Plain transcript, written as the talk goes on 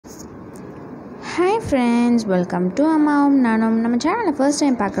Hi friends, welcome to Ammaum Nanum. நம்ம சேனலை first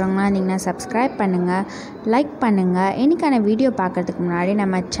time பார்க்குறவங்களா இருந்தீங்கன்னா சப்ஸ்கிரைப் பண்ணுங்கள், லைக் பண்ணுங்கள். இன்றைக்கான வீடியோ பார்க்குறதுக்கு முன்னாடி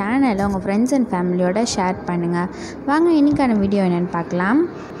நம்ம சேனலை உங்கள் ஃப்ரெண்ட்ஸ் அண்ட் ஃபேமிலியோட ஷேர் பண்ணுங்கள். வாங்க இன்றைக்கான வீடியோ என்னென்னு பார்க்கலாம்.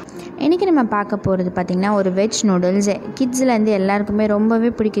 இன்றைக்கி நம்ம பார்க்க போகிறது பார்த்திங்கன்னா ஒரு வெஜ் நூடுல்ஸ். கிட்ஸ்லேருந்து எல்லாருக்குமே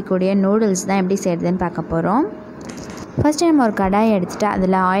ரொம்பவே பிடிக்கக்கூடிய நூடுல்ஸ் தான் எப்படி செய்கிறதுன்னு பார்க்க போகிறோம். ஃபஸ்ட்டு நம்ம ஒரு கடாயை எடுத்துகிட்டு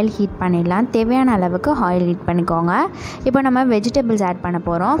அதில் ஆயில் ஹீட் பண்ணிடலாம். தேவையான அளவுக்கு ஆயில் ஹீட் பண்ணிக்கோங்க. இப்போ நம்ம வெஜிடபிள்ஸ் ஆட் பண்ண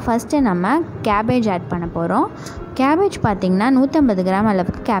போகிறோம். ஃபஸ்ட்டு நம்ம கேபேஜ் ஆட் பண்ண போகிறோம். கேபேஜ் பார்த்திங்கன்னா 150 கிராம்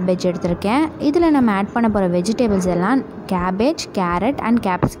அளவுக்கு கேபேஜ் எடுத்திருக்கேன். இதில் நம்ம ஆட் பண்ண போகிற வெஜிடபிள்ஸ் எல்லாம் கேபேஜ், கேரட் அண்ட்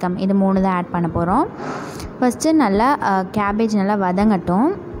கேப்சிகம், இது 3 தான் ஆட் பண்ண போகிறோம். ஃபஸ்ட்டு நல்லா கேபேஜ் நல்லா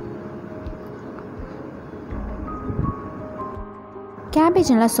வதங்கட்டும். கேபேஜ்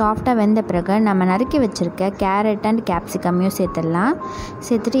நல்லா சாஃப்டாக வெந்த பிறகு நம்ம நறுக்கி வச்சுருக்க கேரட் அண்ட் கேப்சிகமையும் சேர்த்துடலாம்.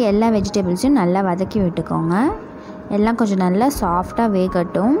 சேர்த்துட்டு எல்லா வெஜிடபிள்ஸையும் நல்லா வதக்கி விட்டுக்கோங்க. எல்லாம் கொஞ்சம் நல்லா சாஃப்டாக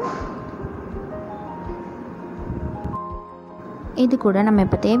வேகட்டும். இது கூட நம்ம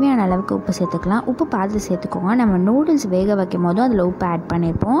இப்போ தேவையான அளவுக்கு உப்பு சேர்த்துக்கலாம். உப்பு பார்த்து சேர்த்துக்கோங்க. நம்ம நூடுல்ஸ் வேக வைக்கும் போதும் அதில் உப்பு ஆட்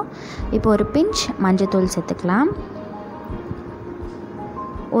பண்ணியிருப்போம். இப்போ ஒரு பிஞ்ச் மஞ்சத்தூள் சேர்த்துக்கலாம்.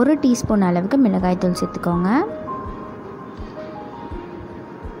 1 டீஸ்பூன் அளவுக்கு மிளகாய்த்தூள் சேர்த்துக்கோங்க.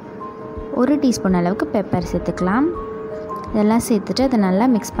 1 டீஸ்பூன் அளவுக்கு பெப்பர் சேர்த்துக்கலாம். இதெல்லாம் சேர்த்துட்டு அதை நல்லா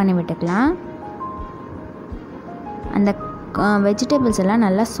மிக்ஸ் பண்ணி விட்டுக்கலாம். அந்த வெஜிடபிள்ஸ் எல்லாம்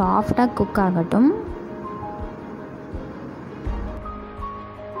நல்லா சாஃப்டாக குக் ஆகட்டும்.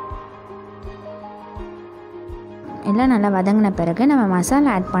 எல்லாம் நல்லா வதங்கின பிறகு நம்ம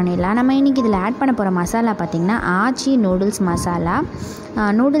மசாலா ஆட் பண்ணிடலாம். நம்ம இன்றைக்கி இதில் ஆட் பண்ண போகிற மசாலா பார்த்திங்கன்னா ஆச்சி நூடுல்ஸ் மசாலா.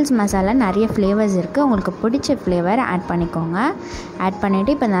 நூடுல்ஸ் மசாலா நிறைய ஃப்ளேவர்ஸ் இருக்குது. உங்களுக்கு பிடிச்ச ஃப்ளேவர் ஆட் பண்ணிக்கோங்க. ஆட்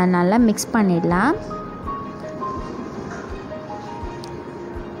பண்ணிவிட்டு இப்போ நான் நல்லா மிக்ஸ் பண்ணிடலாம்.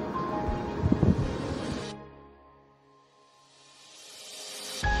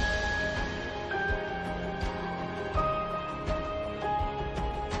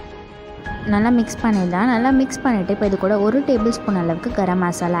 நல்லா மிக்ஸ் பண்ணிடலாம். நல்லா மிக்ஸ் பண்ணிவிட்டு இப்போ இது கூட 1 டேபிள் ஸ்பூன் அளவுக்கு கரம்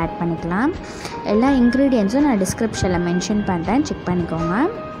மசாலா ஆட் பண்ணிக்கலாம். எல்லா இன்க்ரீடியன்ஸும் நான் டிஸ்கிரிப்ஷனில் மென்ஷன் பண்ணுறேன், செக் பண்ணிக்கோங்க.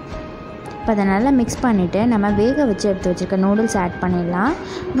 இப்போ அதை நல்லா மிக்ஸ் பண்ணிவிட்டு நம்ம வேக வச்சு எடுத்து வச்சுருக்க நூடுல்ஸ் ஆட் பண்ணிடலாம்.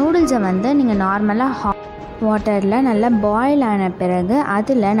 நூடுல்ஸை நீங்கள் நார்மலாக வாட்டரில் நல்லா பாயில் ஆன பிறகு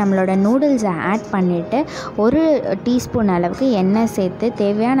அதில் நம்மளோட நூடுல்ஸை ஆட் பண்ணிவிட்டு 1 டீஸ்பூன் அளவுக்கு எண்ணெய் சேர்த்து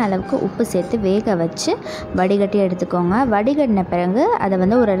தேவையான அளவுக்கு உப்பு சேர்த்து வேக வச்சு வடிகட்டி எடுத்துக்கோங்க. வடிகட்டின பிறகு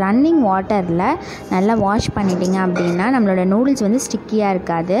அதை ஒரு ரன்னிங் வாட்டரில் நல்லா வாஷ் பண்ணிட்டீங்க அப்படின்னா நம்மளோட நூடுல்ஸ் ஸ்டிக்கியாக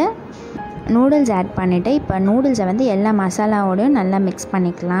இருக்காது. நூடுல்ஸ் ஆட் பண்ணிவிட்டு இப்போ நூடுல்ஸை எல்லா மசாலாவோடையும் நல்லா மிக்ஸ்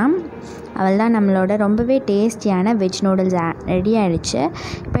பண்ணிக்கலாம். அவள்தான் நம்மளோட ரொம்பவே டேஸ்டியான வெஜ் நூடுல்ஸ் ரெடி ஆகிடுச்சு.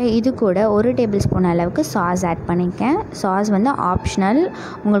 இப்போ இது கூட 1 டேபிள் ஸ்பூன் அளவுக்கு சாஸ் ஆட் பண்ணிக்கேன். சாஸ் ஆப்ஷனல்,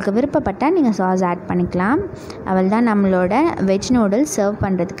 உங்களுக்கு விருப்பப்பட்டால் நீங்கள் சாஸ் ஆட் பண்ணிக்கலாம். அவள்தான் நம்மளோட வெஜ் நூடுல்ஸ் சர்வ்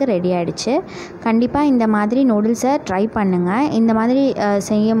பண்ணுறதுக்கு ரெடி ஆகிடுச்சு. கண்டிப்பாக இந்த மாதிரி நூடுல்ஸை ட்ரை பண்ணுங்கள். இந்த மாதிரி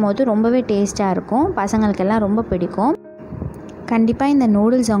செய்யும் போது ரொம்பவே டேஸ்ட்டாக இருக்கும். பசங்களுக்கெல்லாம் ரொம்ப பிடிக்கும். கண்டிப்பாக இந்த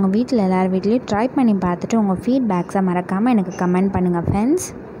நூடுல்ஸ் அவங்க வீட்டில் எல்லார் வீட்லேயும் ட்ரை பண்ணி பார்த்துட்டு உங்கள் ஃபீட்பேக்ஸை மறக்காமல் எனக்கு கமெண்ட் பண்ணுங்கள் ஃப்ரெண்ட்ஸ்.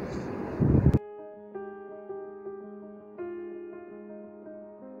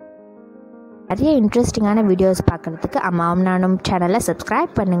 நிறைய இன்ட்ரெஸ்டிங்கான வீடியோஸ் பார்க்குறதுக்கு அம்மாவும் நானும் சேனலை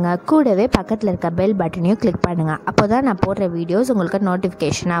சப்ஸ்கிரைப் பண்ணுங்கள். கூடவே பக்கத்தில் இருக்க பெல் பட்டனையும் கிளிக் பண்ணுங்கள். அப்போ தான் நான் போடுற வீடியோஸ் உங்களுக்கு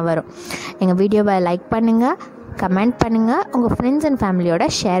நோட்டிஃபிகேஷனாக வரும். எங்கள் வீடியோவை லைக் பண்ணுங்கள், கமெண்ட் பண்ணுங்கள், உங்கள் ஃப்ரெண்ட்ஸ் அண்ட் ஃபேமிலியோட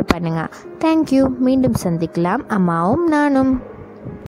ஷேர் பண்ணுங்கள். தேங்க்யூ. மீண்டும் சந்திக்கலாம். அம்மாவும் நானும்.